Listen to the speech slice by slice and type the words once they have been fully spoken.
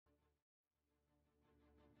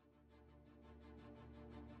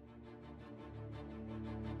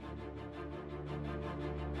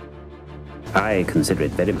I consider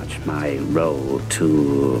it very much my role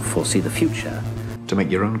to foresee the future. To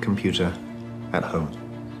make your own computer at home.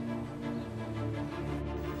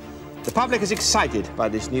 The public is excited by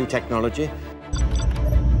this new technology.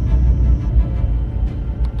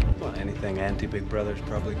 Well, anything anti-Big Brother's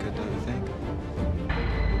probably good, don't you think?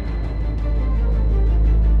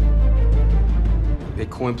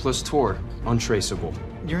 Bitcoin plus Tor, untraceable.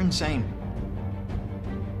 You're insane.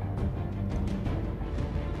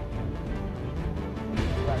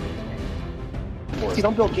 See,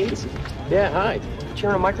 I'm Bill Gates. Yeah, hi.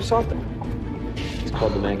 Chairman of Microsoft. It's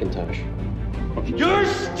called the Macintosh. You're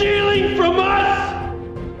stealing from us!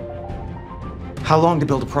 How long to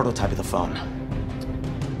build a prototype of the phone?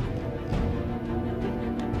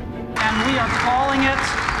 And we are calling it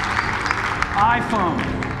iPhone.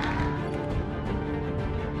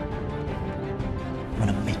 I'm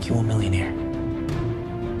gonna make you a millionaire.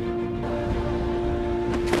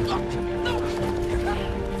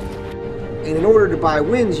 And in order to buy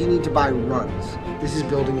wins, you need to buy runs. This is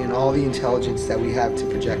building in all the intelligence that we have to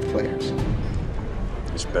project players.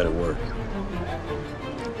 This better work.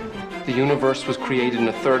 The universe was created in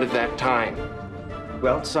a third of that time.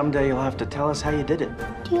 Well, someday you'll have to tell us how you did it.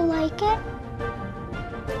 Do you like it?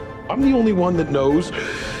 I'm the only one that knows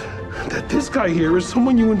that this guy here is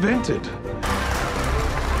someone you invented.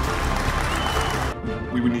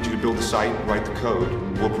 We would need you to build the site, write the code.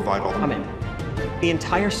 We'll provide all the... I'm in. The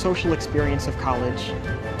entire social experience of college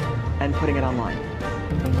and putting it online.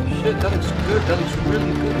 Shit, that looks good. That looks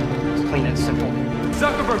really good. It's plain and simple.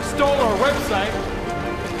 Zuckerberg stole our website.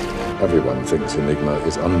 Everyone thinks Enigma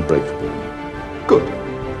is unbreakable. Good.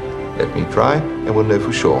 Let me try, and we'll know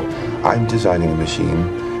for sure. I'm designing a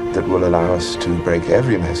machine that will allow us to break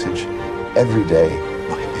every message, every day.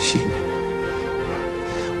 My machine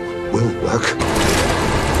will work.